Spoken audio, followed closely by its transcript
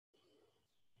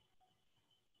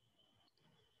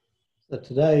So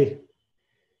today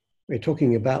we're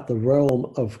talking about the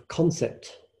realm of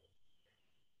concept.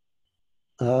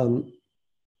 We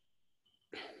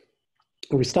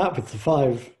start with the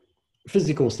five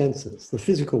physical senses, the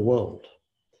physical world.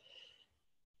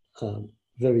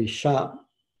 Very sharp,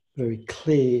 very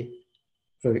clear,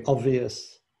 very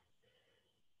obvious.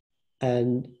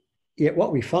 And yet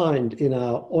what we find in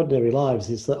our ordinary lives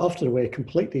is that often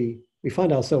we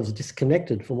find ourselves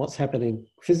disconnected from what's happening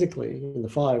physically in the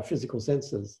five physical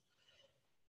senses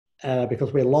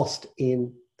because we're lost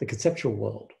in the conceptual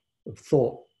world of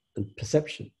thought and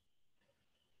perception.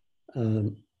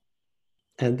 And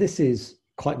this is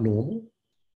quite normal.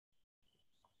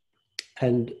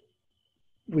 And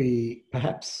we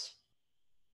perhaps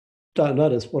don't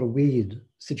notice what a weird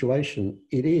situation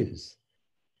it is.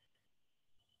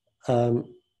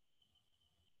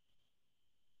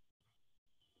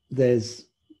 There's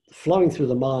flowing through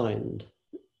the mind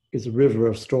is a river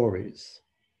of stories.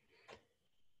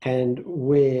 And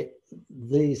where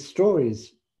these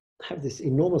stories have this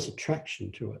enormous attraction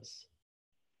to us,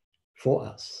 for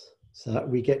us. So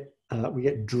we get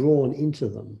drawn into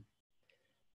them.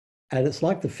 And it's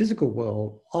like the physical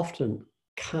world often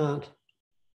can't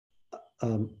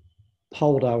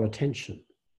hold our attention.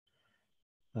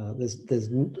 There's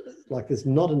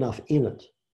not enough in it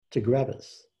to grab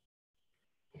us.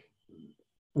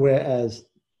 Whereas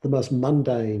the most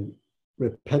mundane,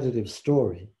 repetitive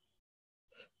story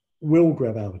will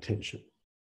grab our attention.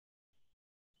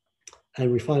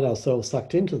 And we find ourselves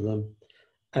sucked into them,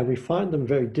 and we find them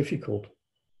very difficult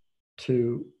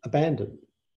to abandon.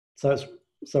 So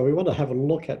we want to have a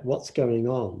look at what's going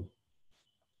on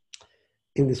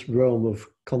in this realm of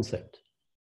concept,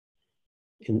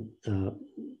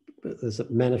 as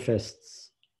it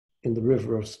manifests in the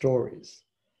river of stories.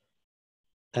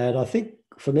 And I think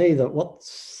for me that what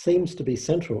seems to be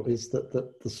central is that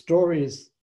the stories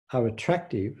are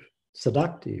attractive,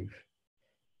 seductive,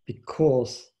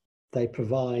 because they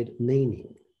provide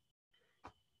meaning.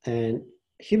 And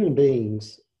human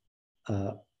beings,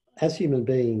 as human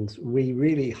beings, we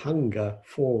really hunger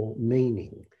for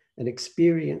meaning. An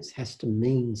experience has to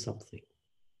mean something.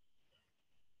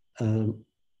 And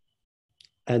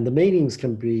the meanings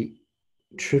can be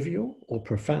trivial or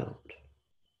profound.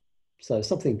 So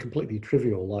something completely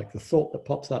trivial, like the thought that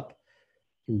pops up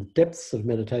in the depths of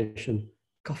meditation,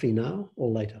 coffee now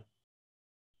or later?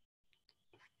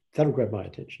 That'll grab my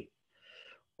attention.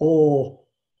 Or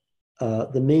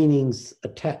the meanings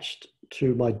attached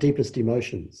to my deepest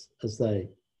emotions as they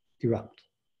erupt.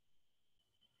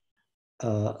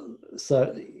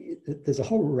 So there's a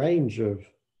whole range of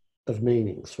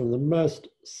meanings, from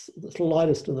the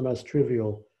slightest and the most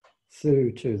trivial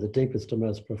through to the deepest and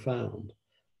most profound.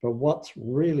 But what's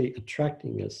really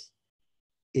attracting us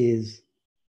is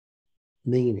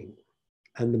meaning.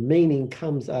 And the meaning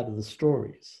comes out of the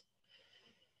stories.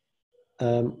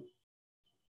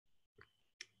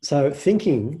 So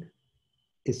thinking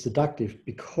is seductive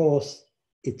because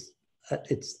it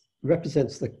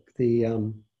represents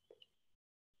the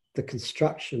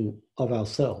construction of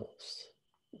ourselves,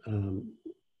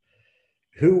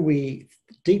 who we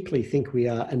deeply think we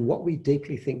are and what we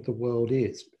deeply think the world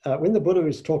is. When the Buddha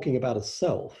is talking about a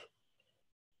self,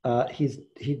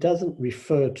 he doesn't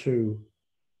refer to,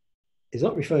 he's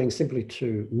not referring simply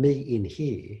to me in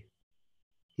here.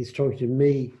 He's talking to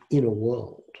me in a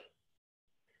world.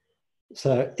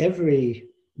 So every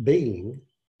being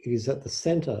is at the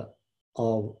center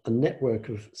of a network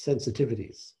of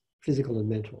sensitivities, physical and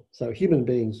mental. So human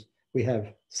beings, we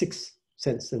have 6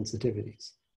 sense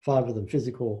sensitivities, 5 of them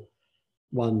physical,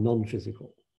 1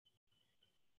 non-physical.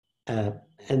 And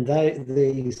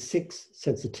these 6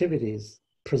 sensitivities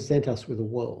present us with a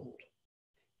world.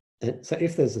 And so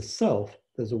if there's a self,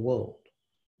 there's a world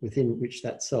within which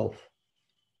that self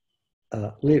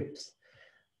lives.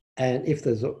 And if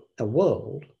there's a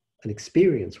world, an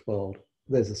experience world,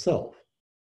 there's a self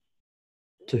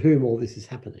to whom all this is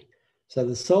happening. So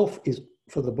the self is,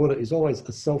 for the Buddha, is always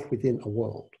a self within a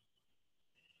world.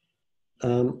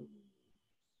 And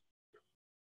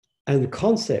the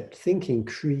concept, thinking,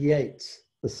 creates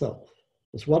the self.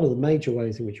 It's one of the major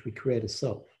ways in which we create a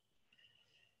self.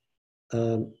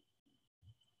 And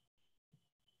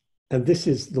this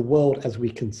is the world as we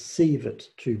conceive it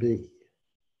to be.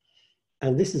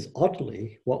 And this is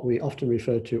oddly what we often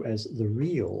refer to as the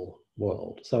real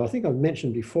world. So I think I've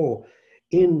mentioned before,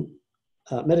 in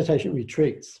meditation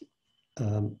retreats,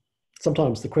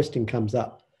 sometimes the question comes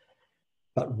up,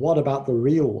 but what about the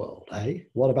real world, eh?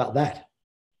 What about that?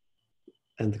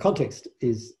 And the context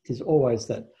is always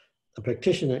that a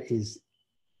practitioner is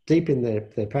deep in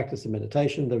their practice of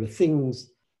meditation. There are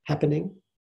things happening.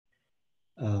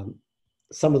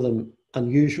 Some of them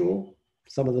unusual,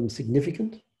 some of them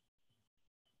significant.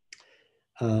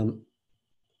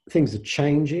 Things are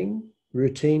changing,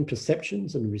 routine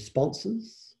perceptions and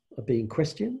responses are being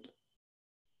questioned.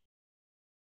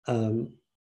 And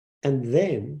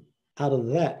then out of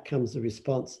that comes the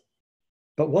response,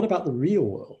 but what about the real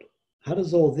world? How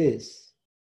does all this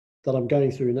that I'm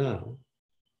going through now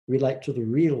relate to the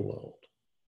real world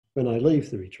when I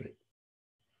leave the retreat?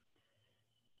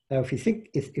 Now, if you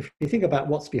think about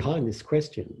what's behind this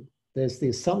question, there's the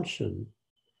assumption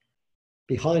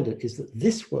behind it is that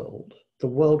this world, the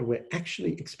world we're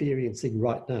actually experiencing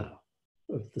right now,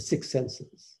 of the six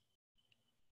senses,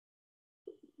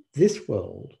 this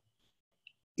world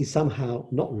is somehow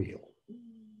not real.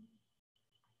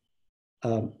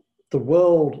 The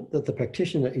world that the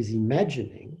practitioner is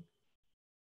imagining,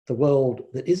 the world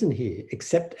that isn't here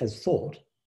except as thought,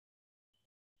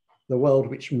 the world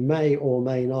which may or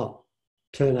may not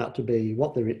turn out to be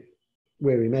what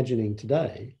we're imagining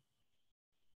today,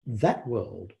 that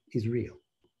world is real.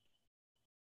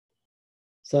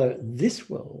 So this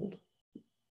world,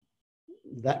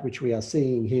 that which we are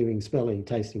seeing, hearing, smelling,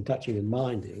 tasting, touching, and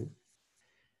minding,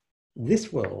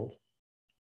 this world,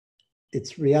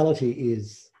 its reality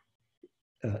is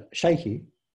shaky,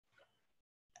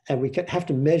 and we have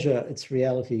to measure its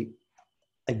reality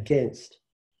against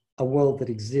a world that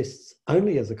exists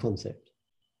only as a concept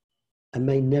and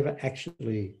may never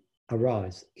actually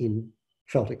arise in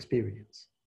felt experience.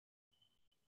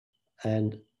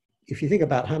 And if you think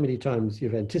about how many times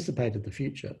you've anticipated the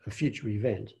future, a future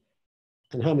event,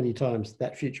 and how many times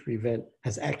that future event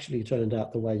has actually turned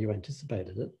out the way you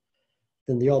anticipated it,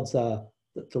 then the odds are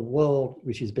that the world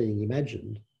which is being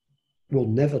imagined will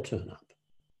never turn up.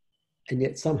 And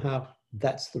yet somehow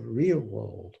that's the real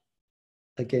world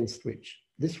against which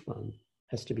this one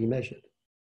has to be measured.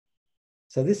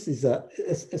 So this is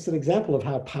it's an example of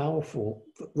how powerful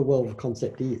the world of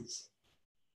concept is,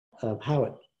 how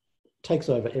it takes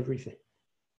over everything.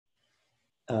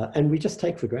 And we just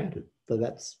take for granted that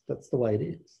that's the way it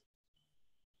is.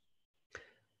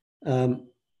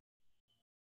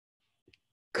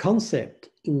 Concept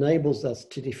enables us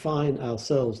to define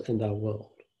ourselves and our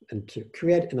world and to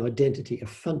create an identity, a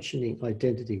functioning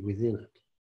identity within it.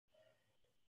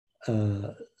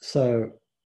 So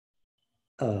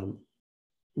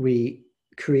we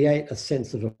create a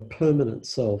sense of a permanent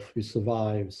self who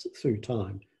survives through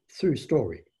time, through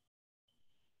story.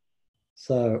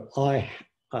 So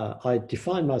I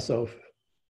define myself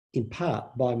in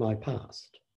part by my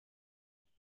past.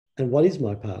 And what is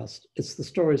my past? It's the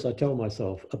stories I tell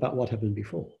myself about what happened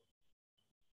before.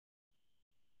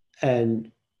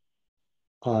 And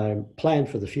I plan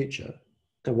for the future.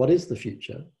 And what is the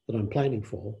future that I'm planning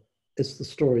for? It's the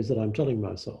stories that I'm telling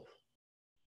myself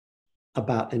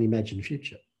about an imagined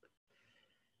future.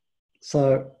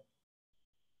 So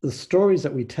the stories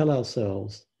that we tell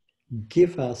ourselves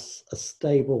give us a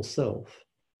stable self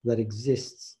that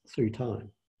exists through time.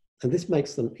 And this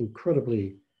makes them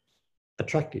incredibly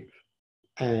attractive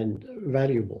and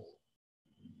valuable.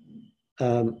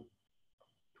 The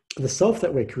self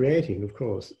that we're creating, of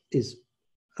course, is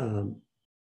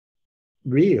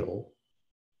real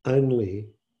only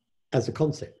as a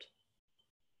concept.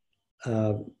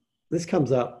 This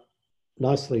comes up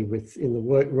nicely in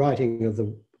the writing of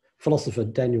the philosopher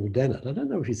Daniel Dennett. I don't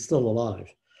know if he's still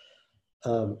alive.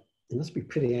 He must be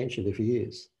pretty ancient if he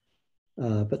is.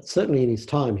 But certainly in his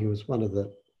time, he was one of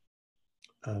the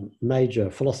major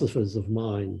philosophers of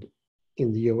mind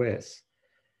in the US.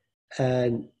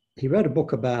 And he wrote a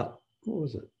book about, what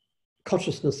was it?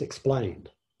 Consciousness Explained.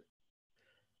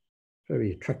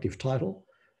 Very attractive title.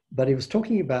 But he was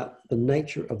talking about the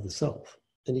nature of the self.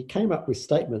 And he came up with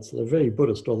statements that are very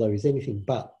Buddhist, although he's anything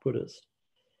but Buddhist.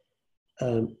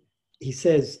 He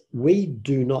says, we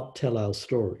do not tell our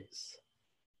stories.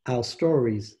 Our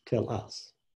stories tell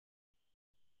us.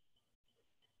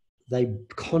 They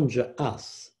conjure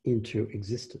us into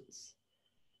existence.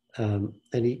 And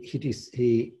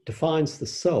he defines the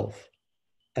self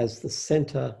as the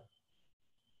center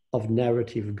of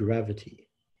narrative gravity.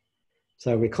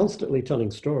 So we're constantly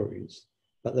telling stories,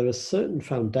 but there are certain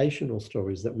foundational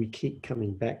stories that we keep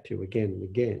coming back to again and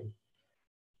again.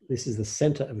 This is the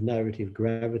center of narrative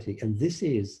gravity, and this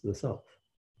is the self.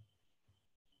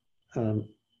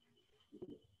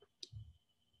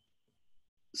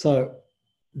 So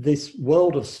this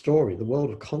world of story, the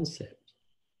world of concept,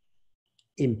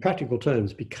 in practical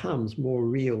terms, becomes more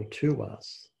real to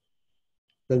us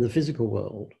than the physical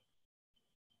world.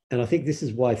 And I think this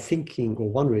is why thinking, or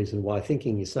one reason why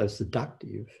thinking is so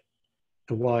seductive,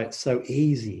 and why it's so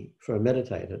easy for a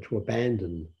meditator to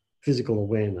abandon physical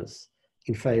awareness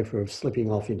in favor of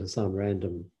slipping off into some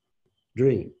random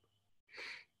dream.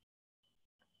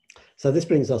 So this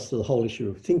brings us to the whole issue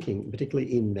of thinking,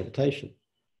 particularly in meditation.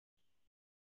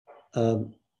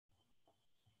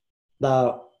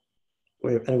 Now,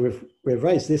 we've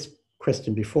raised this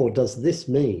question before. Does this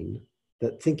mean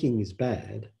that thinking is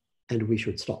bad and we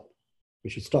should stop? We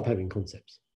should stop having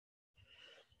concepts.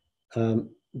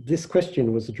 This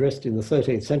question was addressed in the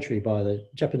 13th century by the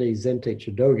Japanese Zen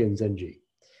teacher Dogen Zenji,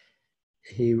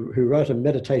 who wrote a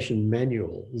meditation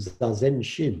manual, Zazen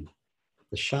Shin,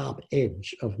 the sharp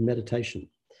edge of meditation.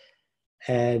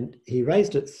 And he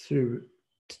raised it through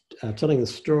telling the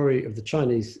story of the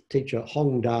Chinese teacher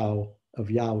Hong Dao of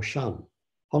Yao Shan,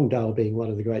 Hong Dao being one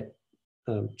of the great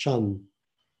Chan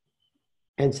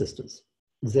ancestors,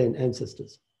 Zen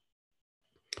ancestors.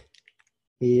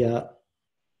 The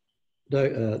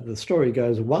story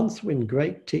goes, once when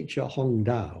great teacher Hong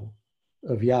Dao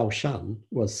of Yao Shan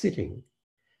was sitting,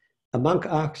 a monk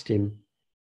asked him,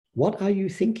 "What are you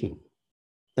thinking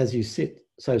as you sit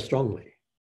so strongly?"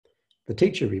 The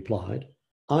teacher replied,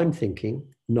 "I'm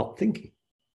thinking, not thinking."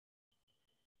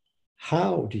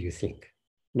 "How do you think,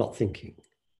 not thinking?"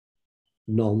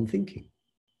 "Non-thinking."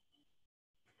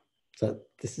 So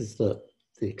this is the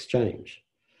exchange.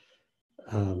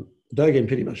 Dogen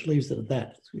pretty much leaves it at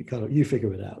that. You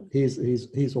figure it out.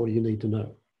 Here's all you need to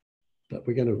know. But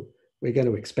we're going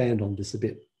to expand on this a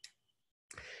bit.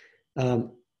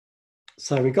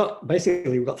 So we've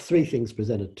got three things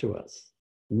presented to us: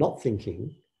 not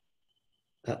thinking,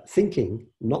 thinking,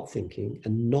 not thinking,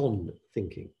 and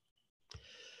non-thinking.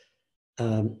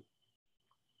 And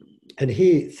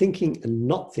here, thinking and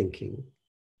not thinking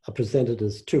are presented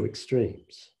as two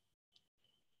extremes.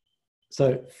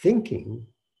 So thinking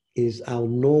is our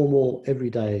normal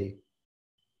everyday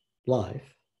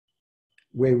life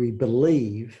where we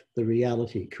believe the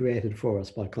reality created for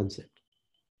us by concept.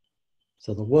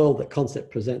 So the world that concept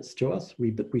presents to us,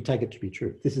 we take it to be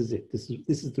true. This is it.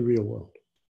 This is the real world.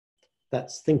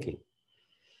 That's thinking.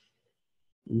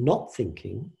 Not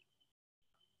thinking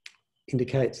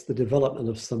indicates the development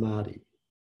of samadhi,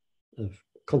 of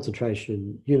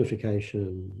concentration,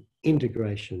 unification,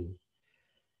 integration,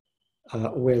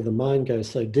 where the mind goes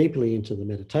so deeply into the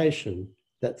meditation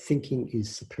that thinking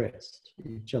is suppressed.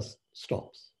 It just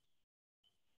stops.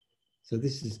 So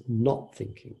this is not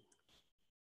thinking.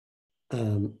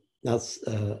 Now,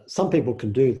 some people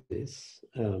can do this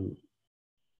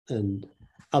and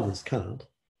others can't.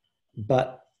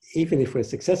 But even if we're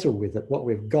successful with it, what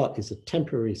we've got is a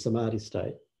temporary samadhi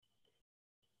state,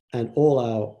 and all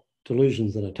our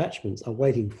delusions and attachments are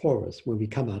waiting for us when we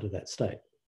come out of that state.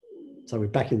 So we're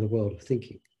back in the world of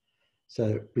thinking.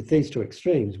 So with these two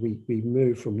extremes, we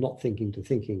move from not thinking to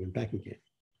thinking and back again.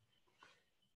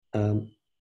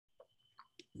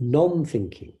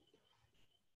 Non-thinking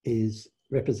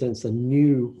represents a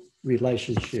new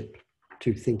relationship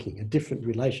to thinking, a different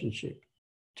relationship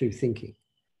to thinking.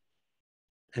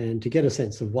 And to get a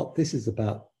sense of what this is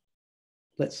about,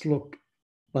 let's look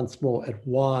once more at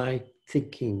why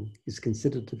thinking is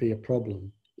considered to be a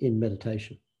problem in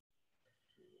meditation.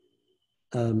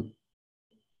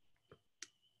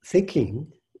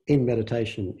 Thinking in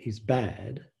meditation is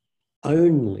bad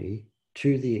only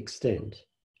to the extent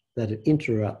that it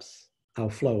interrupts our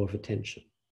flow of attention.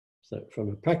 So from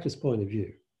a practice point of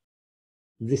view,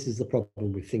 this is the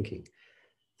problem with thinking.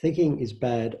 Thinking is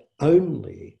bad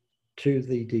only to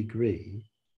the degree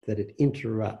that it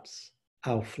interrupts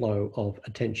our flow of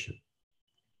attention.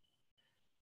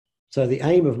 So the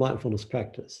aim of mindfulness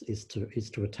practice is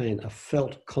to attain a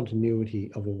felt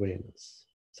continuity of awareness.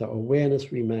 So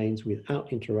awareness remains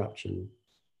without interruption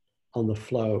on the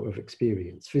flow of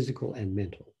experience, physical and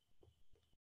mental.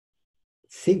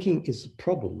 Thinking is a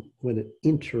problem when it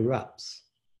interrupts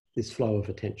this flow of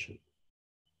attention.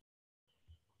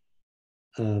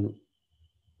 And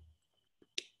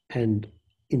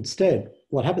instead,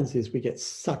 what happens is we get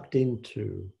sucked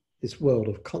into this world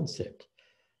of concept,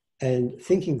 and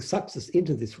thinking sucks us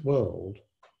into this world,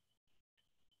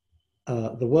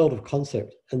 the world of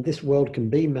concept, and this world can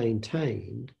be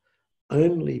maintained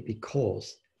only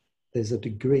because there's a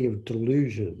degree of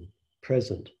delusion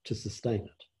present to sustain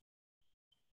it.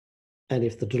 And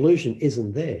if the delusion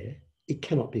isn't there, it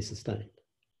cannot be sustained.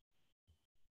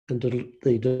 And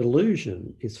the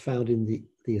delusion is found in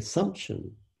the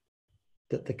assumption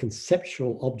that the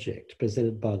conceptual object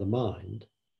presented by the mind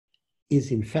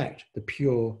is in fact the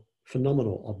pure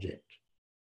phenomenal object.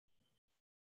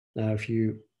 Now,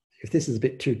 if this is a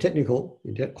bit too technical,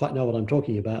 you don't quite know what I'm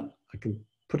talking about, I can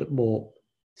put it more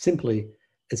simply.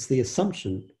 It's the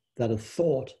assumption that a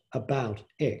thought about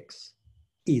X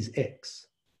is X.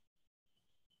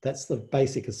 That's the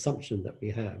basic assumption that we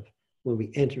have when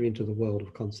we enter into the world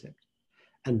of concept.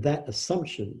 And that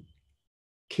assumption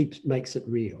makes it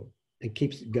real and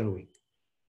keeps it going.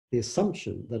 The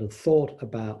assumption that a thought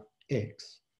about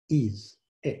X is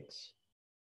X.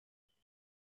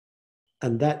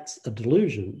 And that's a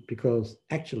delusion because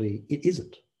actually it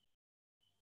isn't.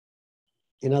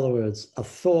 In other words, a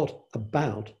thought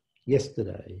about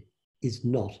yesterday is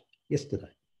not yesterday.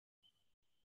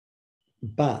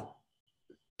 But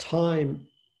time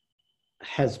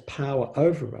has power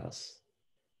over us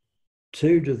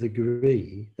to the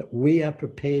degree that we are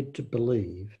prepared to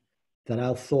believe that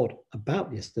our thought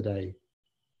about yesterday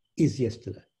is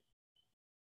yesterday.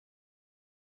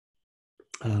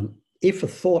 If a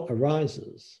thought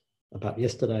arises about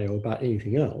yesterday or about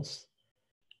anything else,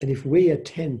 and if we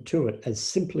attend to it as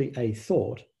simply a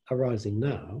thought arising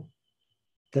now,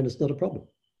 then it's not a problem.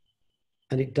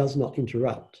 And it does not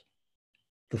interrupt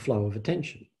the flow of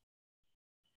attention.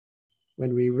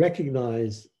 When we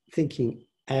recognize thinking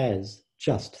as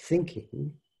just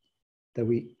thinking, that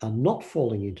we are not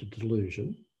falling into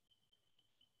delusion,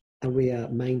 and we are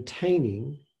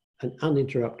maintaining an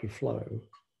uninterrupted flow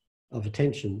of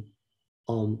attention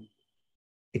on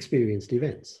experienced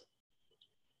events.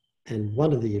 And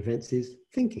one of the events is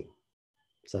thinking.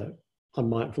 So I'm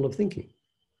mindful of thinking.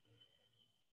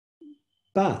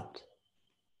 But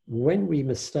when we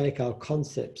mistake our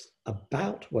concepts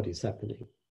about what is happening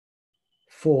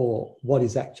for what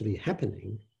is actually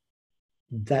happening,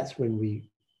 that's when we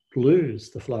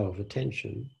lose the flow of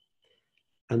attention.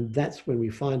 And that's when we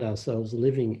find ourselves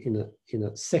living in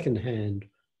a second-hand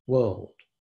world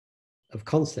of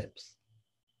concepts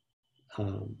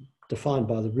defined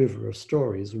by the river of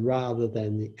stories rather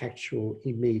than the actual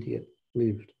immediate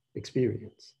lived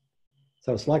experience.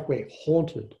 So it's like we're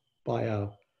haunted by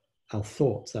our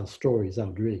thoughts, our stories,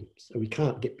 our dreams, and we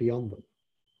can't get beyond them.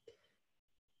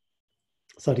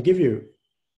 So to give you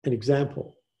an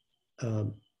example,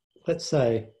 let's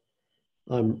say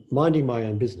I'm minding my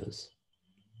own business,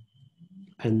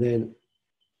 and then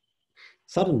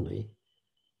suddenly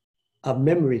a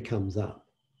memory comes up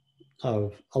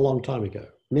of a long time ago,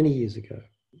 many years ago,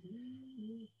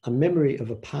 a memory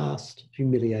of a past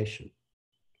humiliation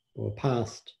or a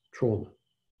past trauma,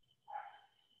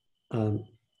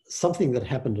 something that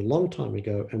happened a long time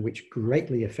ago and which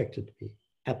greatly affected me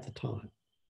at the time.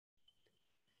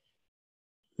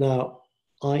 Now,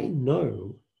 I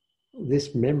know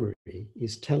this memory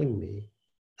is telling me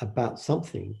about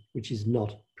something which is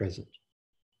not present.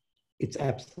 It's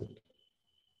absent.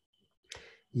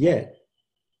 Yet,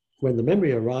 when the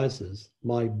memory arises,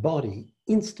 my body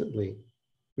instantly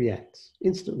reacts,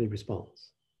 instantly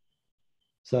responds.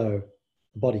 So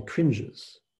the body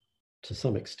cringes to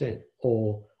some extent,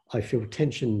 or I feel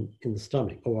tension in the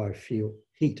stomach, or I feel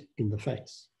heat in the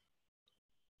face.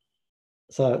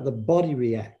 So the body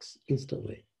reacts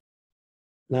instantly.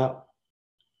 Now,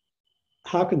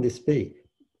 how can this be?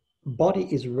 Body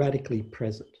is radically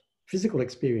present. Physical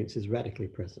experience is radically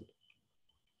present.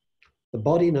 The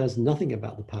body knows nothing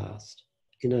about the past.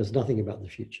 It knows nothing about the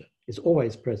future. It's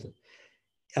always present.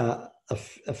 A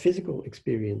physical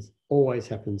experience always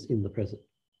happens in the present.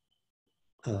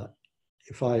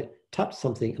 If I touch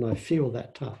something and I feel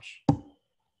that touch,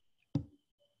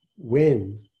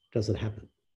 when does it happen?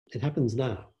 It happens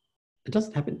now. It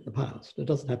doesn't happen in the past. It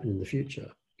doesn't happen in the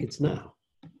future. It's now.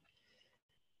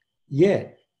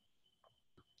 Yet,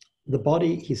 the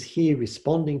body is here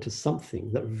responding to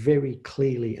something that very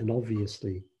clearly and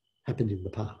obviously happened in the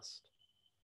past.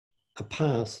 A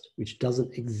past which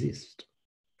doesn't exist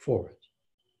for it.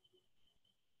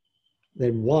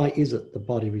 Then why is it the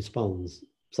body responds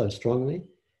so strongly?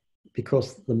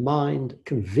 Because the mind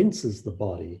convinces the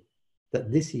body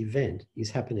that this event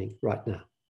is happening right now.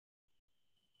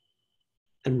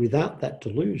 And without that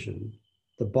delusion,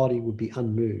 the body would be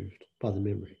unmoved by the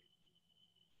memory.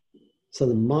 So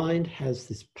the mind has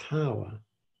this power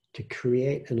to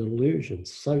create an illusion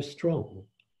so strong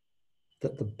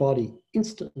that the body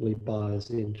instantly buys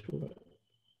into it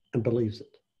and believes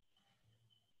it.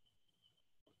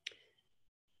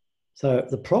 So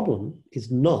the problem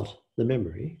is not the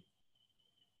memory,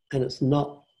 and it's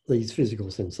not these physical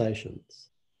sensations.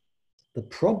 The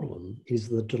problem is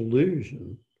the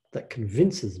delusion that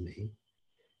convinces me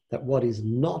that what is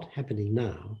not happening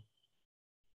now,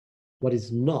 what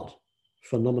is not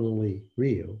phenomenally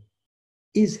real,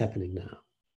 is happening now,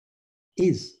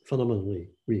 is phenomenally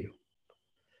real.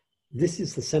 This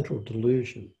is the central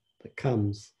delusion that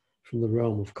comes from the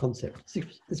realm of concept. Is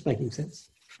this making sense?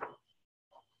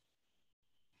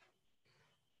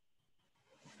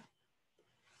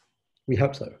 We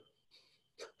hope so.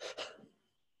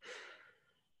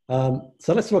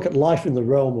 So let's look at life in the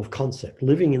realm of concept,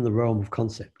 living in the realm of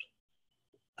concept.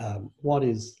 What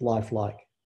is life like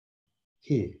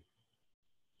here?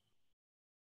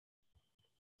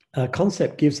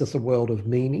 Concept gives us a world of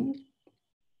meaning,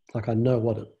 like I know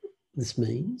what this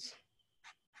means,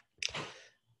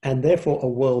 and therefore a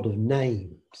world of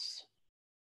names.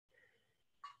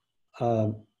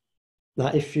 Now,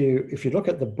 if you look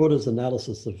at the Buddha's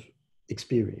analysis of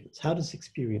experience, how does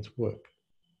experience work?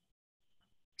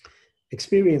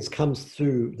 Experience comes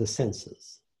through the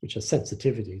senses, which are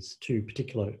sensitivities to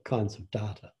particular kinds of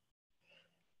data.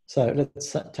 So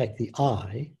let's take the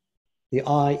eye. The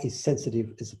eye is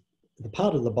sensitive, is the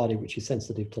part of the body which is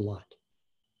sensitive to light.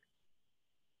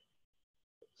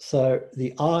 So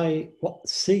the eye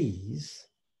sees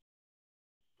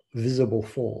visible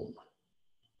form,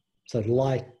 so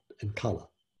light and color.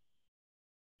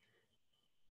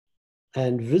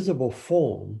 And visible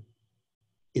form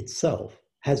itself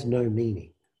has no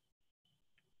meaning.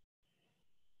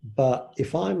 But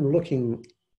if I'm looking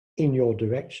in your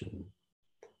direction,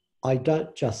 I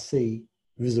don't just see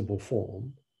visible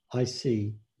form, I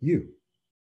see you.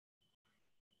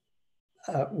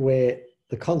 Where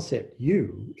the concept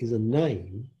you is a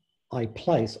name I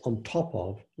place on top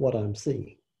of what I'm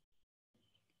seeing.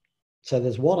 So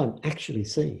there's what I'm actually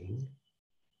seeing,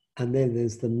 and then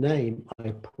there's the name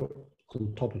I put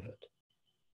on top of it.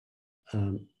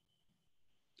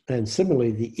 And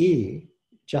similarly, the ear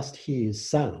just hears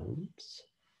sounds.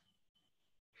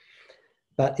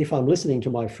 But if I'm listening to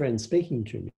my friend speaking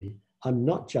to me, I'm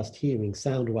not just hearing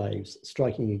sound waves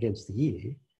striking against the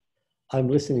ear. I'm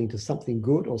listening to something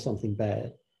good or something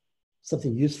bad,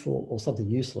 something useful or something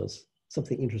useless,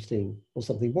 something interesting or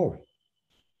something boring.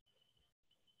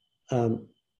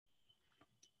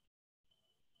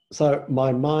 So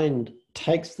my mind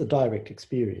takes the direct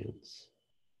experience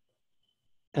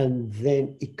and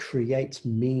then it creates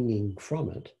meaning from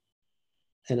it.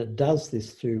 And it does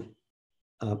this through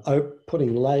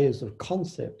putting layers of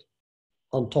concept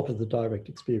on top of the direct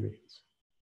experience.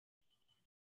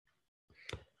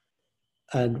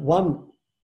 And one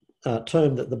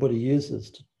term that the Buddha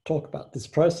uses to talk about this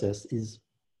process is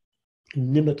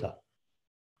nimitta,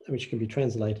 which can be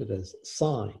translated as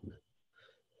sign.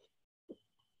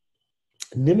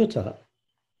 Nimitta,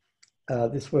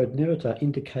 this word nimitta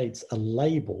indicates a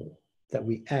label that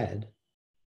we add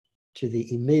to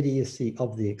the immediacy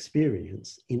of the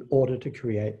experience in order to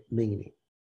create meaning.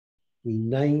 We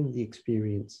name the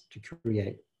experience to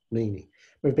create meaning.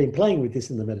 We've been playing with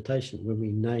this in the meditation when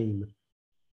we name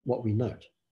what we note.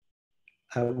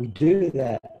 We do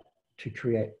that to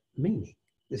create meaning.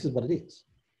 This is what it is.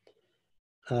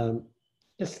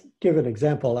 Just give an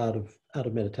example out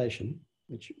of meditation,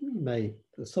 which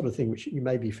the sort of thing which you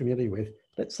may be familiar with.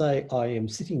 Let's say I am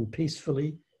sitting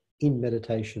peacefully in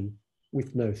meditation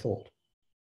with no thought.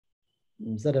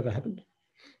 Has that ever happened?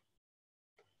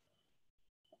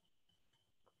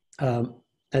 And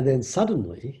then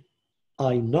suddenly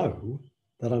I know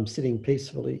that I'm sitting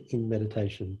peacefully in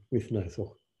meditation with no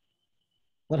thought.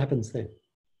 What happens then?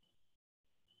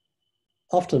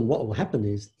 Often what will happen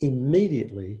is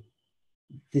immediately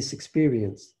this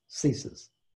experience ceases.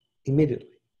 Immediately,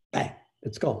 bang,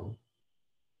 it's gone.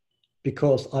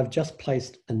 Because I've just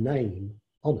placed a name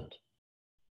on it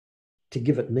to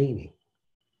give it meaning.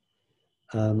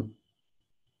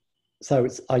 So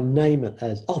I name it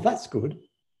as, oh, that's good.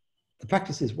 The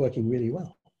practice is working really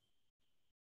well.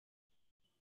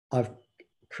 I've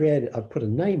put a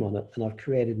name on it and I've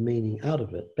created meaning out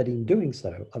of it, but in doing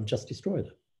so, I've just destroyed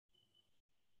it.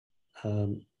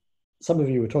 Some of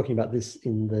you were talking about this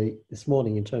this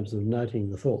morning in terms of noting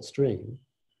the thought stream.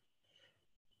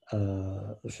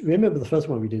 Remember the first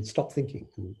one we did, stop thinking.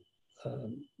 And,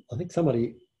 I think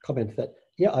somebody commented that,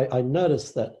 yeah, I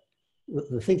noticed that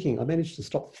the thinking, I managed to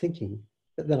stop thinking,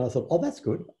 but then I thought, oh, that's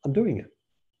good, I'm doing it.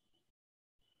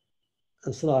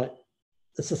 And so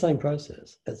it's the same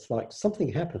process. It's like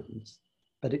something happens,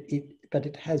 but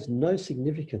it has no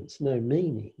significance, no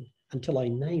meaning until I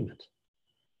name it.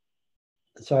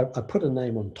 So I put a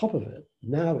name on top of it.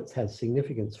 Now it has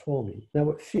significance for me. Now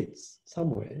it fits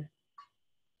somewhere.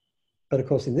 But of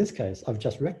course, in this case, I've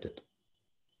just wrecked it.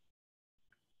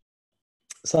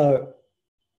 So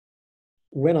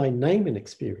when I name an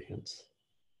experience,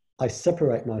 I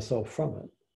separate myself from it.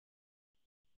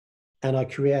 And I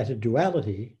create a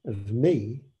duality of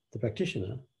me, the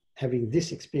practitioner, having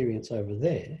this experience over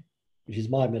there, which is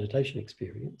my meditation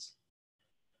experience.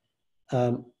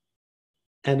 And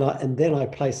then I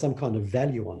place some kind of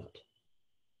value on it.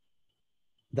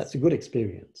 That's a good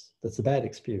experience. That's a bad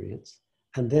experience.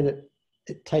 And then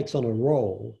it takes on a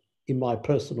role in my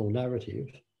personal narrative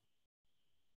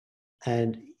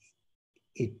and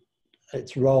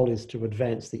its role is to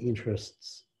advance the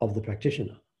interests of the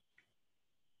practitioner.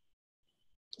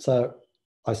 So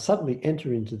I suddenly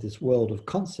enter into this world of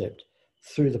concept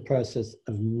through the process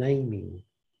of naming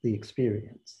the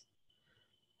experience.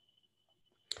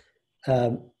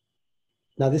 Now,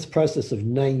 this process of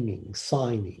naming,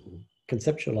 signing,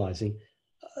 conceptualizing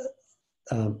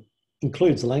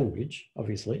includes language,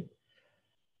 obviously,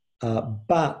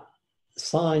 but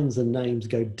signs and names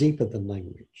go deeper than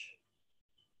language.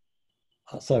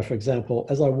 So, for example,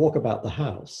 as I walk about the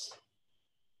house,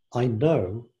 I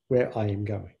know where I am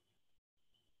going.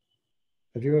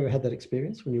 Have you ever had that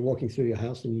experience when you're walking through your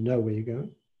house and you know where you're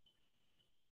going?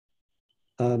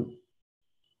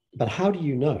 But how do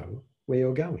you know where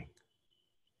you're going?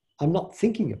 I'm not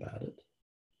thinking about it,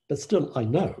 but still I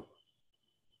know.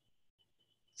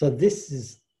 So this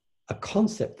is a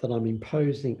concept that I'm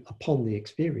imposing upon the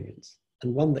experience,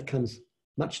 and one that comes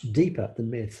much deeper than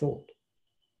mere thought.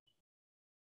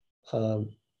 I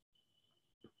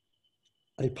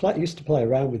used to play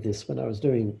around with this when I was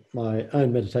doing my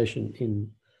own meditation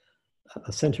in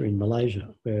a center in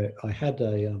Malaysia, where I had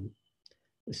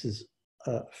this is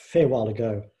a fair while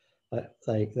ago,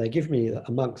 they give me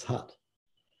a monk's hut.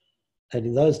 And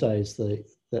in those days, the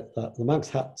monk's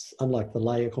huts, unlike the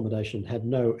lay accommodation, had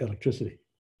no electricity,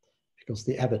 because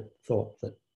the abbot thought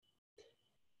that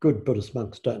good Buddhist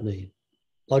monks don't need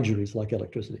luxuries like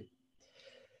electricity.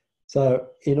 So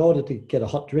in order to get a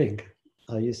hot drink,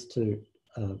 I used to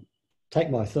take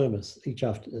my thermos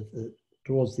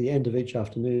towards the end of each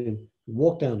afternoon,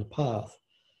 walk down the path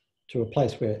to a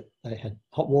place where they had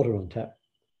hot water on tap,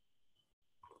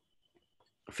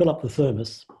 fill up the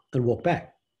thermos and walk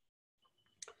back.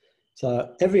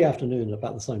 So every afternoon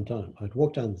about the same time, I'd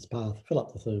walk down this path, fill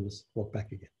up the thermos, walk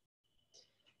back again.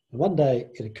 And one day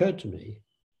it occurred to me,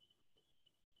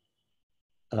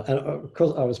 and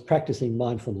because I was practicing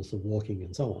mindfulness of walking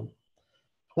and so on,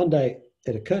 one day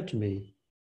it occurred to me,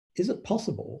 is it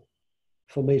possible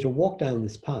for me to walk down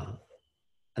this path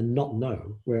and not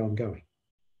know where I'm going?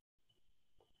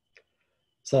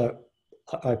 So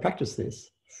I practiced this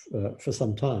for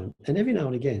some time, and every now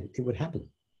and again it would happen.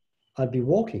 I'd be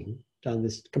walking down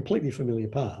this completely familiar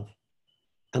path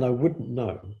and I wouldn't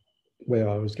know where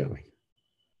I was going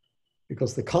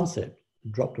because the concept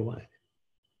dropped away.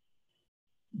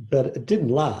 But it didn't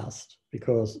last,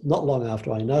 because not long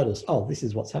after I noticed, oh, this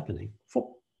is what's happening,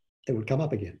 it would come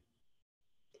up again.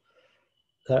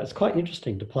 So it's quite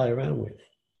interesting to play around with.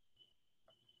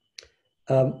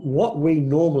 What we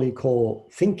normally call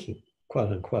thinking,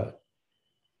 quote unquote,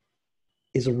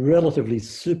 is a relatively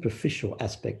superficial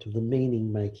aspect of the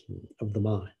meaning making of the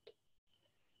mind.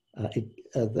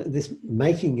 This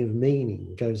making of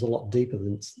meaning goes a lot deeper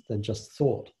than just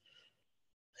thought.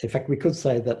 In fact, we could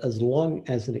say that as long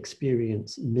as an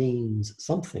experience means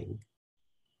something,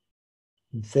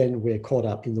 then we're caught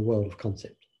up in the world of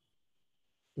concept.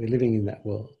 We're living in that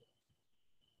world.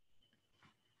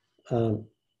 The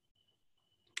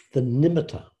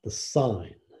nimitta, the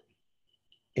sign,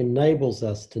 enables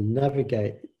us to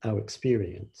navigate our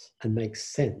experience and make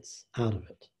sense out of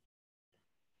it.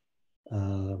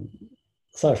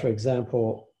 So, for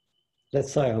example,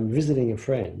 let's say I'm visiting a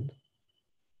friend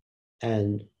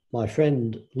and my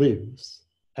friend lives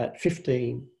at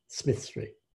 15 Smith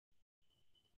Street.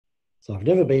 So I've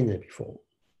never been there before.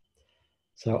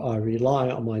 So I rely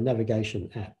on my navigation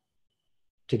app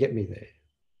to get me there.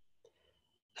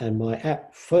 And my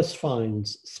app first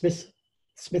finds Smith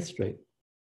Street,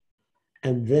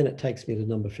 and then it takes me to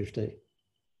number 15.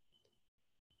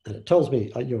 And it tells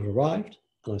me you've arrived,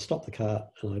 and I stop the car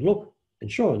and I look, and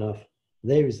sure enough,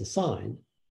 there is a sign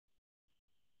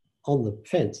on the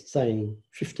fence saying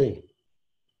 15.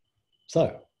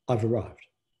 So I've arrived.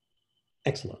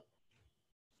 Excellent.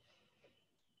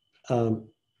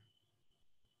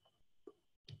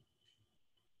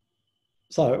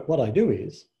 So what I do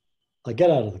is I get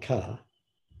out of the car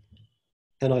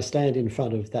and I stand in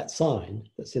front of that sign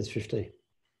that says 15.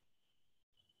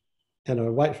 And I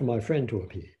wait for my friend to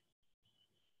appear.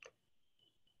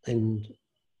 And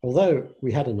although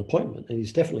we had an appointment and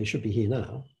he definitely should be here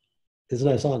now, there's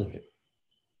no sign of him.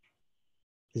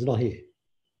 He's not here.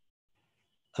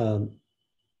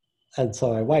 And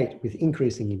so I wait with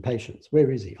increasing impatience. Where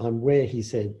is he? I'm where he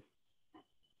said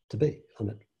to be. I'm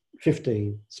at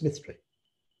 15 Smith Street.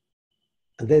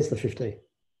 And there's the 15.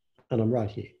 And I'm right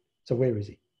here. So where is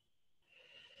he?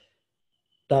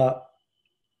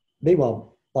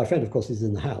 Meanwhile, my friend, of course, is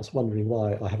in the house wondering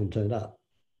why I haven't turned up.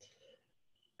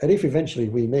 And if eventually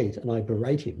we meet and I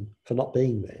berate him for not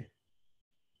being there,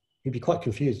 he'd be quite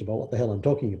confused about what the hell I'm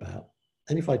talking about.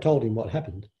 And if I told him what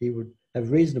happened, he would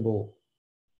have reason to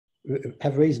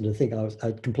think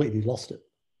I'd completely lost it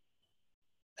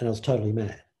and I was totally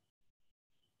mad.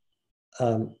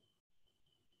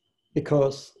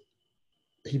 Because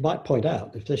he might point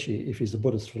out, especially if he's a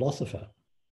Buddhist philosopher,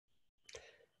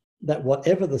 that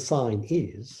whatever the sign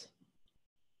is,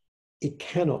 it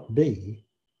cannot be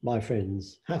my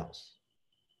friend's house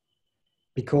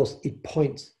because it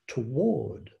points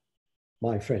toward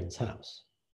my friend's house.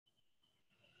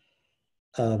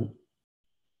 A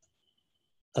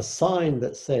sign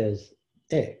that says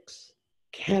X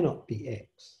cannot be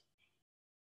X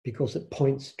because it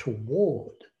points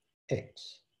toward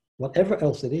X. Whatever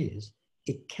else it is,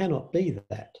 it cannot be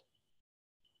that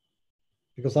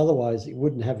because otherwise it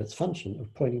wouldn't have its function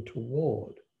of pointing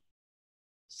toward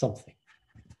something.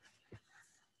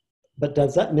 But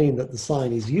does that mean that the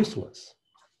sign is useless?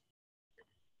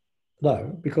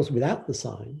 No, because without the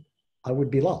sign, I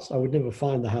would be lost. I would never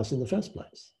find the house in the first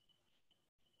place.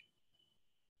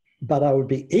 But I would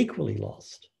be equally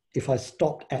lost if I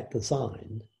stopped at the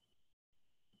sign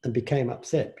and became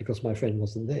upset because my friend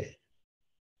wasn't there.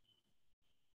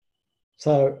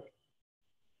 So,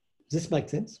 does this make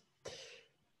sense?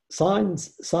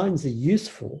 Signs are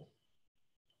useful.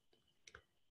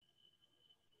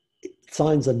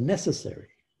 Signs are necessary.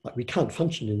 Like we can't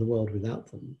function in the world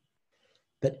without them.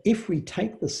 But if we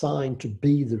take the sign to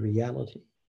be the reality,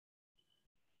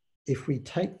 if we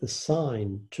take the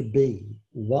sign to be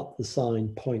what the sign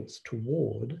points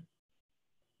toward,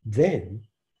 then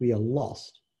we are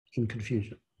lost in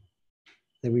confusion.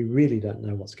 Then we really don't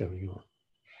know what's going on.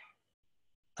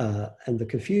 And the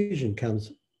confusion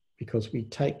comes because we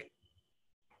take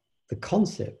the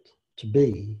concept to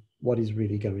be what is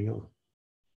really going on.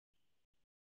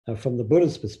 Now, from the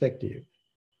Buddha's perspective,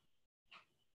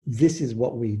 this is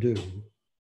what we do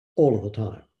all of the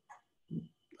time.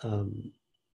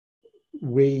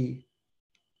 We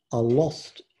are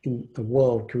lost in a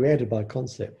world created by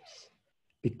concepts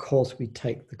because we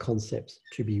take the concepts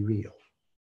to be real.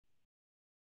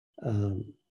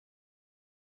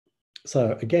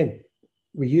 So again,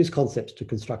 we use concepts to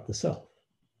construct the self.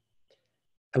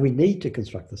 And we need to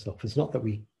construct the self. It's not that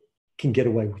we can get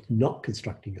away with not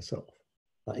constructing a self.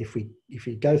 If we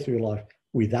go through life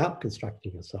without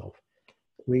constructing a self,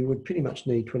 we would pretty much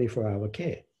need 24-hour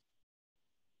care.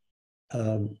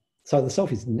 So the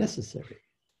self is necessary.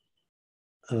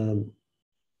 For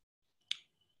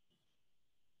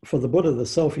the Buddha, the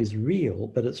self is real,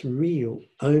 but it's real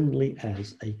only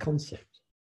as a concept.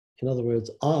 In other words,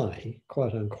 I,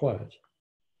 quote unquote,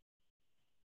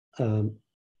 am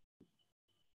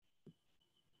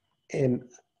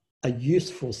a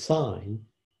useful sign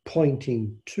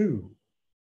pointing to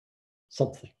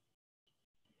something.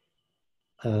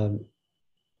 And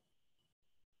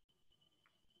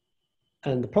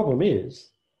the problem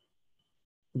is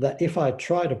that if I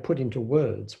try to put into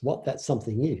words what that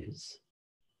something is,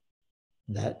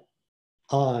 that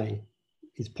I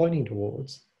is pointing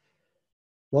towards,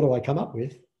 what do I come up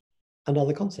with?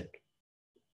 Another concept.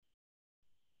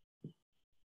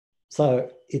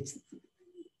 So it's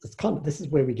kind of, this is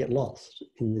where we get lost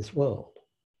in this world.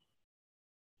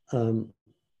 So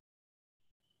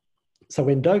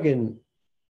when Dogen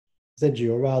Zenji,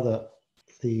 or rather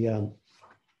the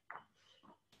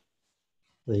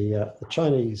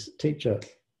Chinese teacher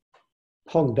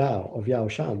Hong Dao of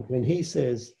Yaoshan, when he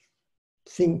says,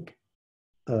 think,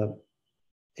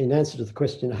 in answer to the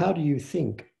question, how do you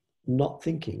think not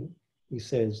thinking? He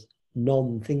says,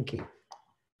 non-thinking.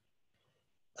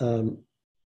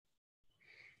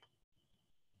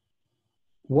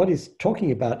 What he's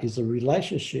talking about is a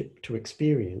relationship to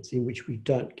experience in which we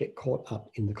don't get caught up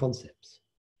in the concepts.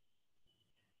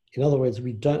 In other words,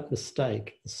 we don't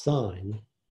mistake the sign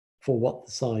for what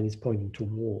the sign is pointing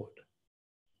toward.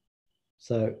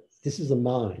 So this is a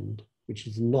mind which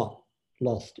is not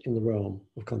lost in the realm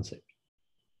of concept.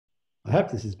 I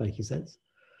hope this is making sense.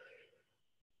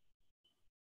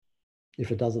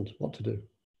 If it doesn't, what to do?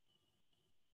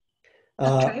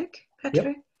 Patrick,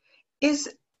 yep. Is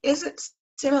it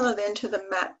similar then to the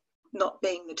map not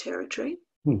being the territory?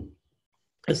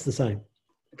 It's the same.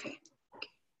 Okay.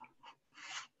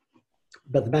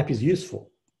 But the map is useful,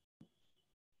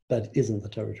 but it isn't the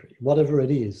territory. Whatever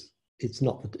it is, it's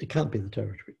not. It can't be the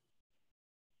territory.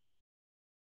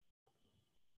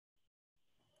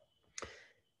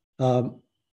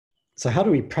 So how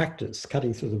do we practice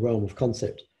cutting through the realm of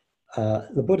concept?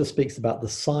 The Buddha speaks about the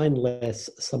signless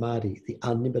samadhi, the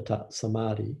animitta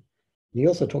samadhi. He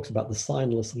also talks about the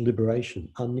signless liberation,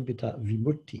 animitta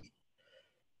vimutti.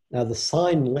 Now, the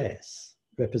signless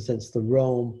represents the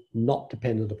realm not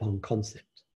dependent upon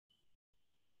concept.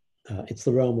 It's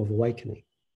the realm of awakening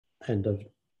and of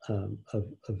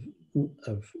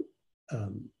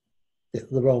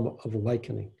the realm of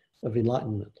awakening, of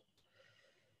enlightenment.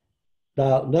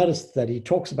 Now, notice that he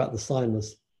talks about the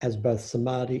signless as both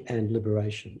samadhi and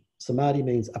liberation. Samadhi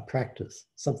means a practice,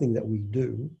 something that we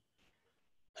do,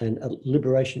 and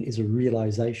liberation is a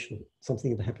realization,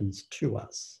 something that happens to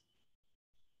us.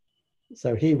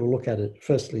 So he will look at it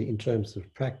firstly in terms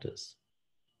of practice.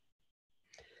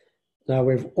 Now,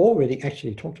 we've already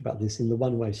actually talked about this in the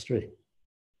one-way street.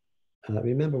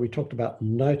 Remember, we talked about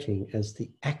noting as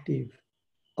the active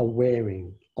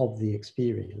awareing of the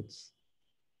experience,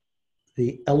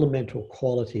 the elemental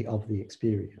quality of the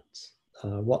experience,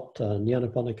 what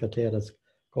Nyanaponika Theras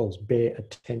calls bare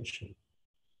attention.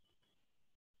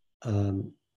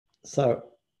 So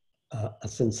a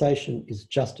sensation is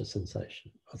just a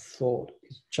sensation, a thought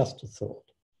is just a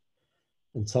thought,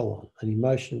 and so on. An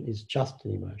emotion is just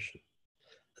an emotion.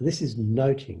 And this is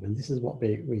noting, and this is what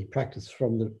we practice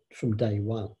from day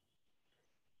one.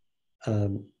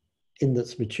 In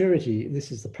its maturity,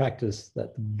 this is the practice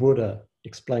that the Buddha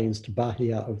explains to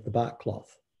Bahia of the bark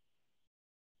cloth.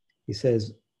 He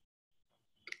says,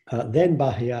 then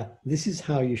Bahia, this is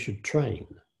how you should train.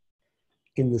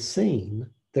 In the seen,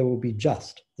 there will be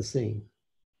just the seen.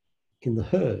 In the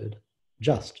heard,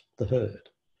 just the heard.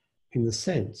 In the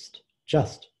sensed,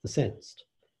 just the sensed.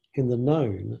 In the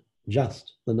known,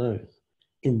 just the known.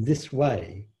 In this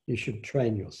way, you should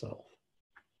train yourself.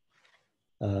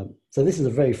 So this is a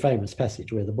very famous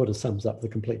passage where the Buddha sums up the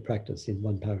complete practice in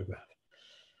one paragraph.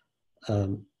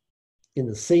 In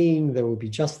the seen, there will be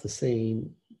just the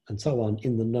seen, and so on.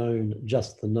 In the known,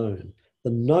 just the known.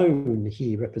 The known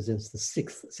here represents the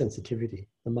sixth sensitivity,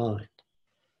 the mind,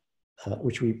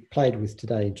 which we played with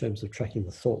today in terms of tracking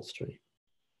the thought stream.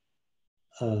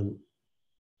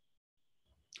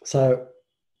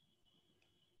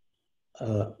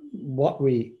 What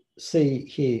we see,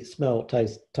 hear, smell,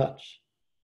 taste, touch,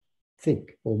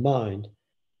 think, or mind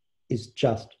is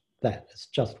just that. It's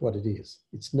just what it is.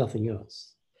 It's nothing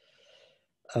else.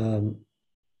 In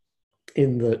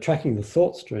the tracking the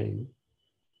thought stream,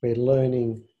 we're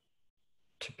learning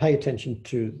to pay attention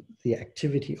to the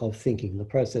activity of thinking, the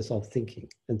process of thinking,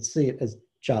 and see it as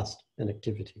just an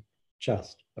activity,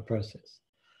 just a process,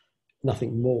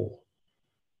 nothing more.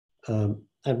 And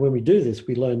when we do this,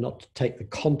 we learn not to take the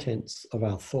contents of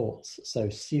our thoughts so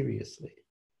seriously.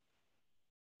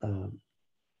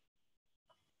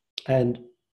 And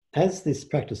as this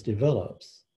practice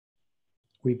develops,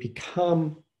 we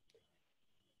become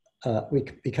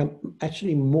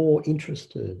actually more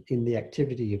interested in the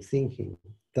activity of thinking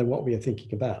than what we are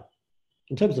thinking about,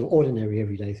 in terms of ordinary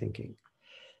everyday thinking.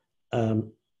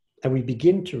 And we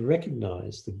begin to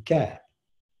recognize the gap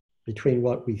between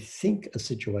what we think a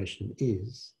situation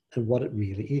is and what it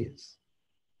really is.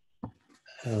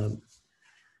 And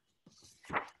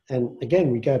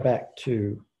again, we go back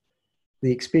to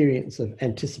the experience of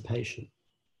anticipation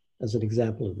as an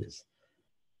example of this.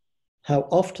 How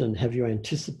often have you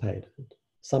anticipated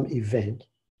some event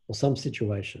or some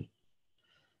situation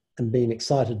and been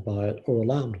excited by it or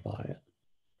alarmed by it?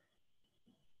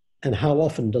 And how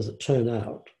often does it turn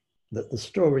out that the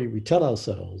story we tell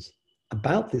ourselves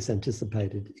about this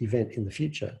anticipated event in the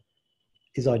future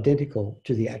is identical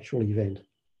to the actual event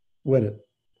when it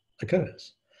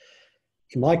occurs?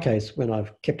 In my case, when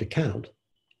I've kept account,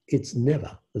 it's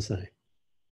never the same,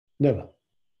 never.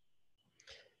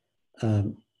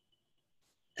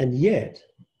 And yet,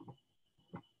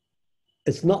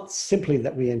 it's not simply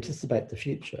that we anticipate the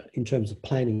future in terms of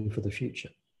planning for the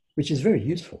future, which is very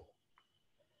useful.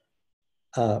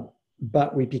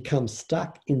 But we become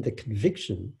stuck in the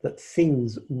conviction that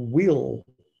things will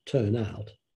turn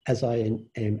out as I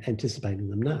am anticipating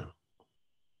them now,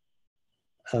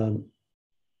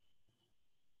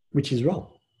 which is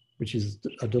wrong, which is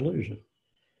a delusion.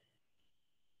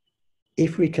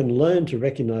 If we can learn to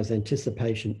recognize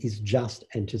anticipation is just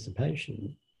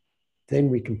anticipation, then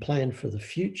we can plan for the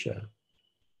future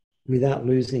without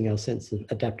losing our sense of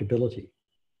adaptability,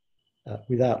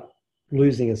 without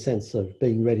losing a sense of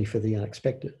being ready for the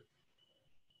unexpected.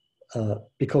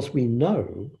 Because we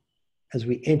know, as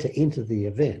we enter into the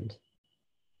event,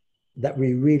 that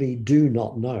we really do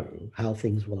not know how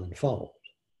things will unfold.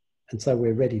 And so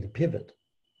we're ready to pivot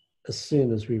as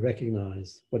soon as we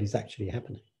recognize what is actually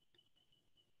happening.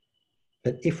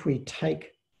 But if we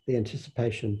take the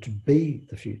anticipation to be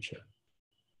the future,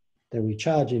 then we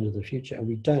charge into the future and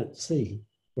we don't see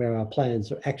where our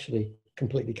plans are actually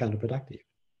completely counterproductive,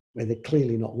 where they're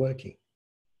clearly not working.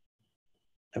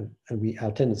 And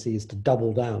our tendency is to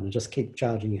double down and just keep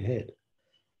charging ahead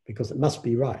because it must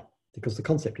be right, because the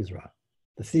concept is right.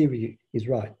 The theory is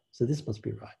right, so this must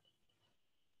be right.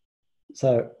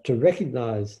 So to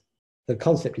recognize the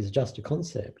concept is just a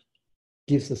concept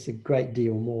gives us a great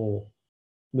deal more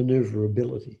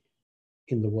maneuverability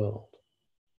in the world.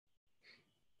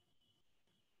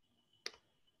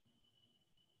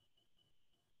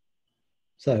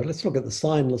 So let's look at the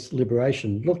signless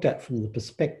liberation looked at from the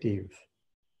perspective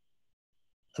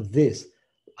of this.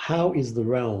 How is the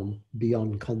realm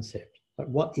beyond concept? Like,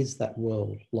 what is that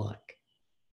world like?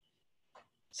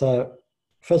 So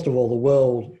first of all, the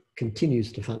world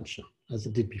continues to function as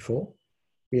it did before.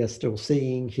 We are still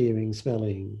seeing, hearing,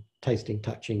 smelling, tasting,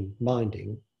 touching,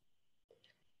 minding.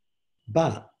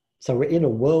 But, so we're in a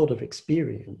world of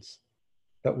experience,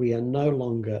 but we are no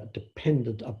longer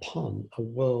dependent upon a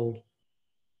world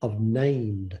of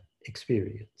named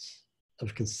experience,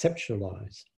 of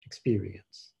conceptualized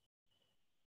experience.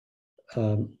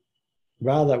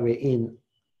 Rather, we're in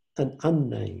an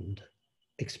unnamed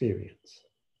experience.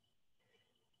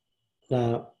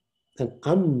 Now, an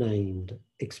unnamed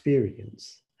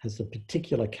experience has a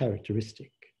particular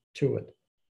characteristic to it.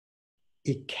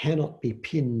 It cannot be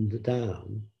pinned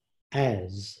down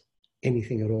as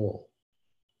anything at all.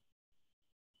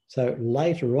 So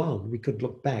later on, we could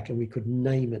look back and we could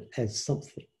name it as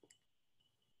something.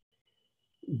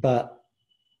 But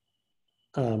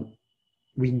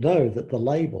we know that the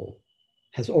label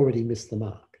has already missed the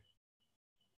mark,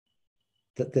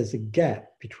 that there's a gap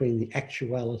between the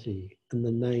actuality and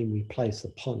the name we place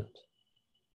upon it.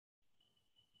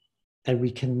 And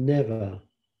we can never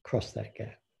cross that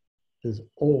gap. There's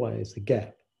always a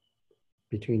gap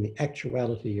between the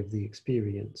actuality of the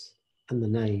experience and the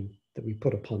name that we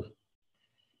put upon it.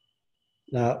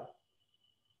 Now,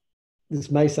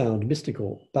 this may sound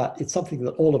mystical, but it's something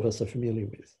that all of us are familiar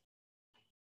with.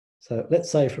 So let's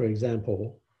say, for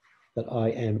example, that I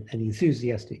am an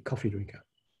enthusiastic coffee drinker.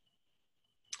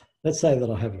 Let's say that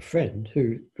I have a friend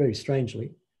who, very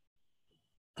strangely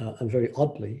and very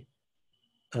oddly,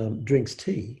 drinks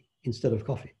tea instead of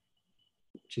coffee,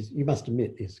 which is, you must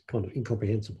admit, is kind of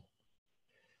incomprehensible.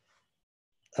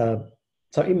 So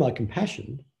in my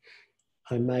compassion,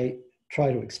 I may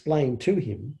try to explain to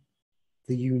him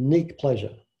the unique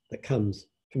pleasure that comes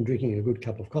from drinking a good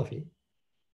cup of coffee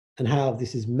and how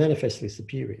this is manifestly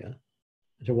superior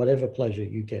to whatever pleasure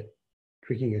you get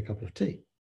drinking a cup of tea.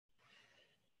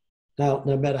 Now,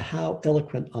 no matter how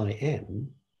eloquent I am,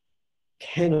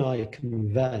 can I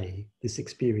convey this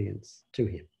experience to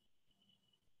him?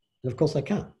 And of course I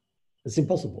can't. It's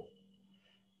impossible,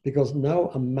 because no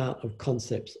amount of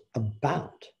concepts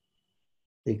about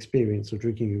the experience of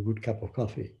drinking a good cup of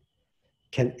coffee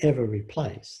can ever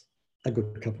replace a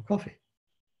good cup of coffee.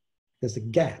 There's a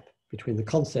gap between the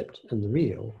concept and the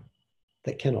real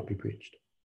that cannot be bridged.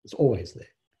 It's always there.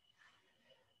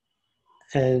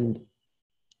 And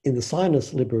in the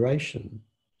signless liberation,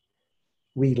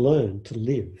 we learn to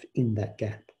live in that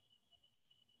gap.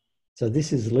 So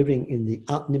this is living in the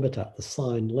at-nimitta, the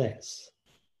signless.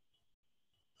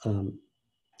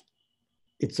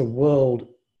 It's a world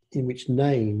in which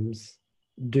names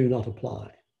do not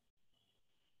apply.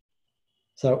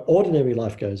 So ordinary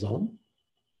life goes on.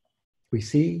 We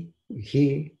see, we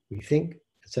hear, we think,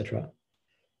 etc.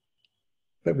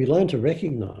 But we learn to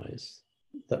recognize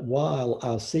that while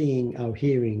our seeing, our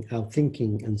hearing, our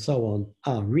thinking, and so on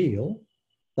are real,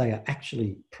 they are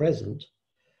actually present.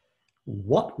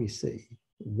 What we see,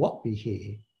 what we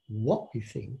hear, what we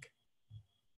think,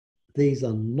 these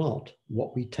are not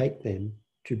what we take them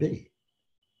to be.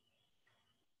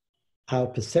 Our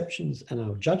perceptions and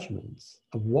our judgments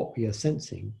of what we are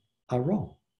sensing are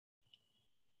wrong.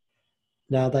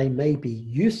 Now, they may be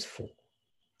useful,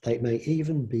 they may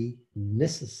even be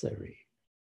necessary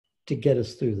to get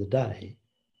us through the day,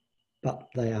 but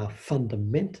they are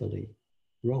fundamentally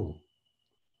wrong.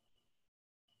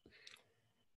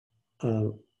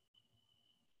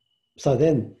 So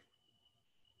then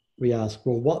we ask,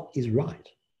 well, what is right?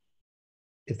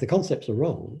 If the concepts are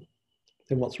wrong,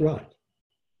 then what's right?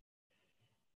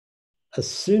 As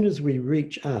soon as we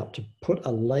reach out to put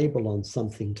a label on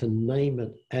something, to name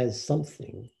it as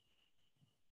something,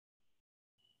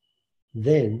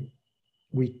 then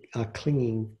we are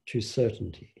clinging to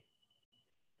certainty.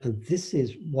 And this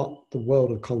is what the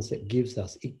world of concept gives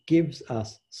us. It gives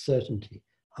us certainty.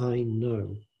 I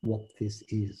know what this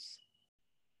is.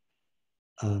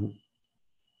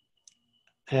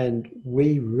 And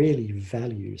we really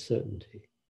value certainty.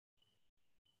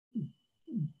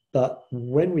 But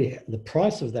when the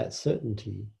price of that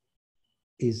certainty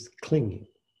is clinging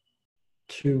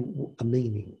to a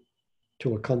meaning,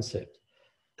 to a concept.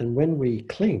 And when we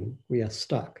cling, we are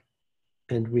stuck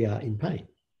and we are in pain.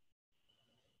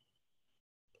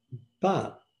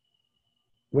 But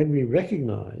when we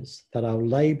recognize that our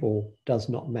label does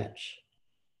not match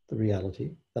the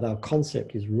reality, that our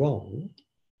concept is wrong,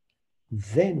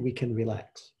 then we can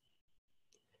relax.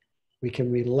 We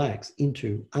can relax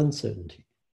into uncertainty.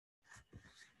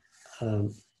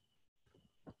 And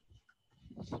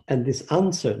this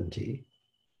uncertainty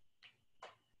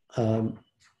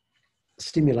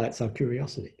stimulates our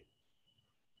curiosity.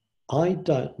 I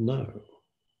don't know.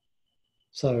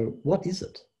 So what is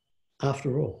it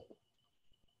after all?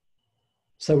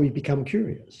 So we become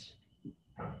curious.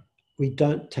 We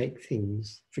don't take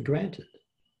things for granted,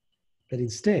 but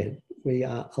instead we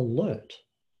are alert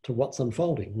to what's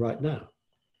unfolding right now.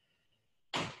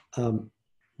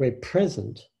 We're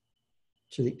present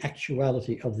to the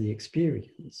actuality of the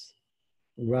experience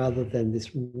rather than this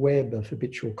web of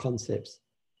habitual concepts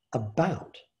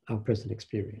about our present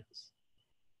experience.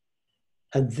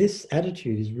 And this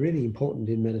attitude is really important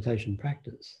in meditation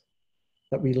practice,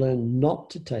 that we learn not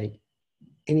to take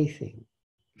anything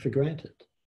for granted,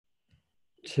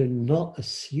 to not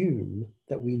assume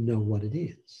that we know what it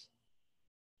is,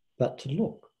 but to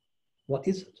look, what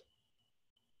is it?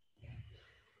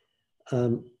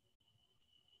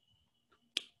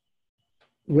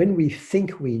 When we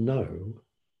think we know,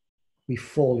 we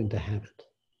fall into habit.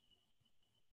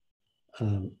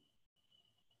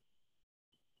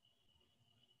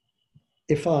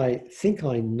 If I think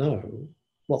I know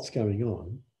what's going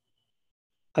on,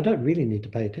 I don't really need to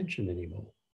pay attention anymore.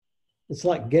 It's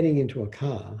like getting into a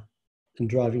car and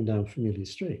driving down familiar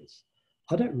streets.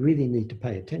 I don't really need to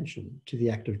pay attention to the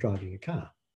act of driving a car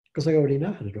because I already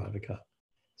know how to drive a car.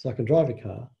 So I can drive a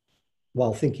car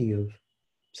while thinking of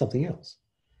something else.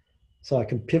 So I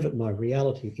can pivot my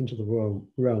reality into the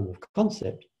realm of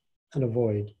concept and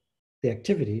avoid the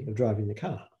activity of driving the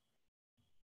car.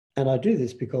 And I do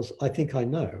this because I think I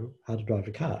know how to drive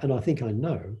a car, and I think I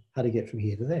know how to get from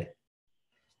here to there.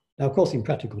 Now, of course, in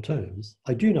practical terms,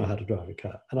 I do know how to drive a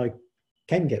car, and I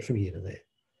can get from here to there.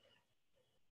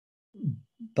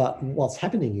 But what's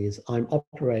happening is I'm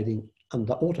operating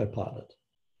under autopilot.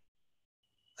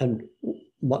 And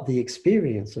what the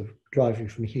experience of driving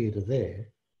from here to there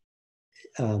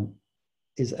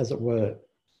is, as it were,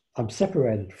 I'm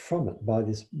separated from it by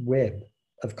this web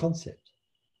of concept.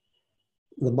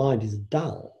 The mind is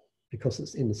dull because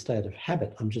it's in a state of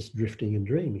habit. I'm just drifting and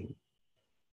dreaming.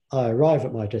 I arrive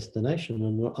at my destination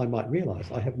and I might realize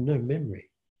I have no memory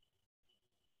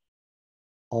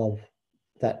of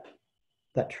that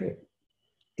trip.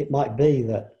 It might be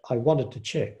that I wanted to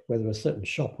check whether a certain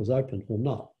shop was open or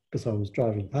not because I was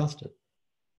driving past it.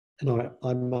 And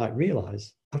I might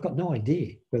realize I've got no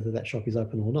idea whether that shop is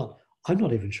open or not. I'm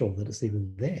not even sure that it's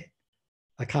even there.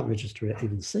 I can't register it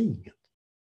even seeing it.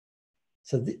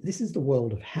 So this is the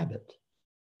world of habit.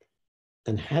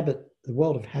 And the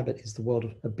world of habit is the world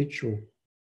of habitual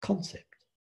concept.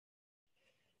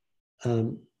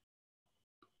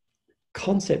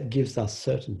 Concept gives us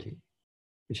certainty,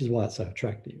 which is why it's so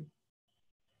attractive.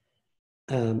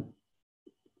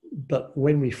 But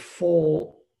when we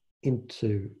fall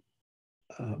into,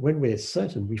 when we're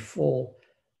certain, we fall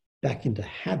back into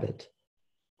habit,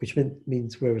 which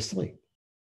means we're asleep.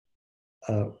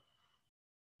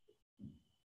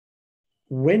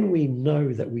 When we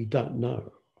know that we don't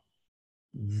know,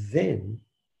 then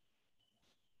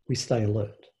we stay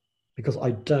alert because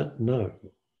I don't know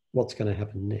what's going to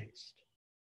happen next.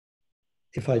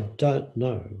 If I don't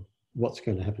know what's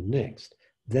going to happen next,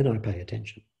 then I pay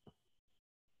attention.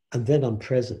 And then I'm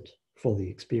present for the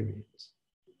experience.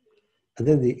 And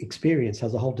then the experience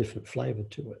has a whole different flavor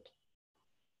to it.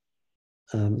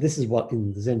 This is what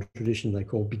in the Zen tradition they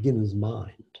call beginner's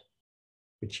mind,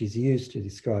 which is used to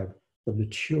describe the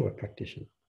mature practitioner.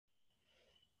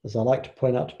 As I like to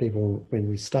point out to people when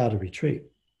we start a retreat,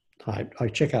 I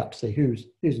check out to see who's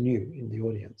new in the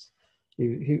audience,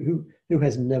 who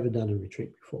has never done a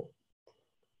retreat before.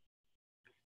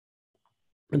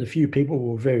 And a few people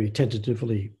will very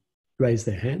tentatively raise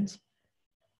their hands.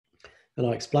 And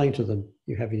I explain to them,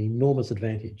 you have an enormous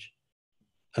advantage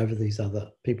over these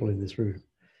other people in this room.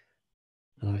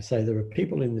 And I say, there are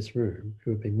people in this room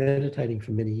who have been meditating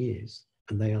for many years,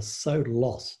 and they are so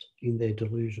lost in their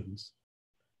delusions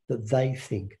that they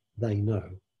think they know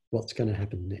what's going to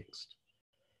happen next.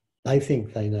 They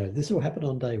think they know this will happen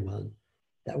on day 1,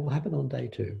 that will happen on day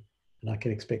 2, and I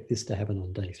can expect this to happen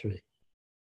on day 3.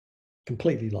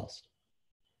 Completely lost.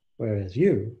 Whereas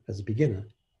you, as a beginner,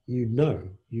 you know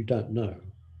you don't know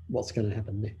what's going to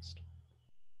happen next.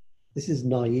 This is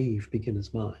naive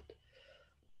beginner's mind.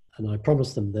 And I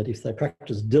promise them that if they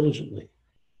practice diligently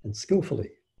and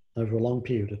skillfully over a long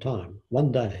period of time,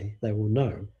 one day they will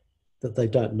know that they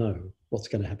don't know what's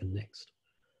going to happen next.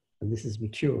 And this is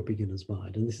mature beginner's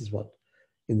mind. And this is what,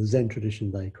 in the Zen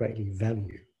tradition, they greatly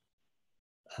value.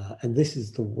 And this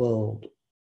is the world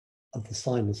of the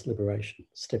signless liberation,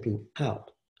 stepping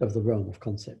out of the realm of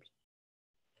concept.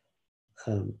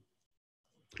 The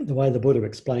way the Buddha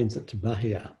explains it to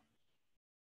Mahia,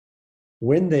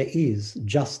 when there is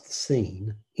just the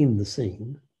seen in the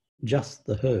seen, just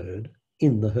the heard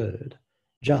in the heard,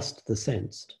 just the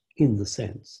sensed in the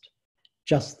sensed,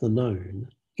 just the known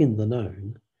in the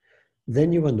known,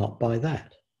 then you are not by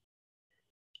that.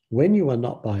 When you are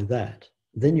not by that,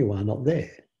 then you are not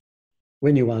there.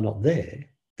 When you are not there,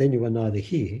 then you are neither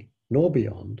here nor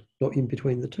beyond nor in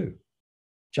between the two.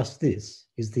 Just this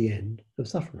is the end of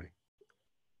suffering.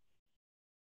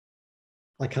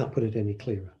 I can't put it any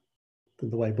clearer than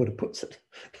the way Buddha puts it.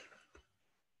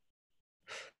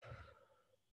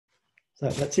 So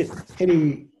that's it.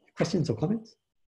 Any questions or comments?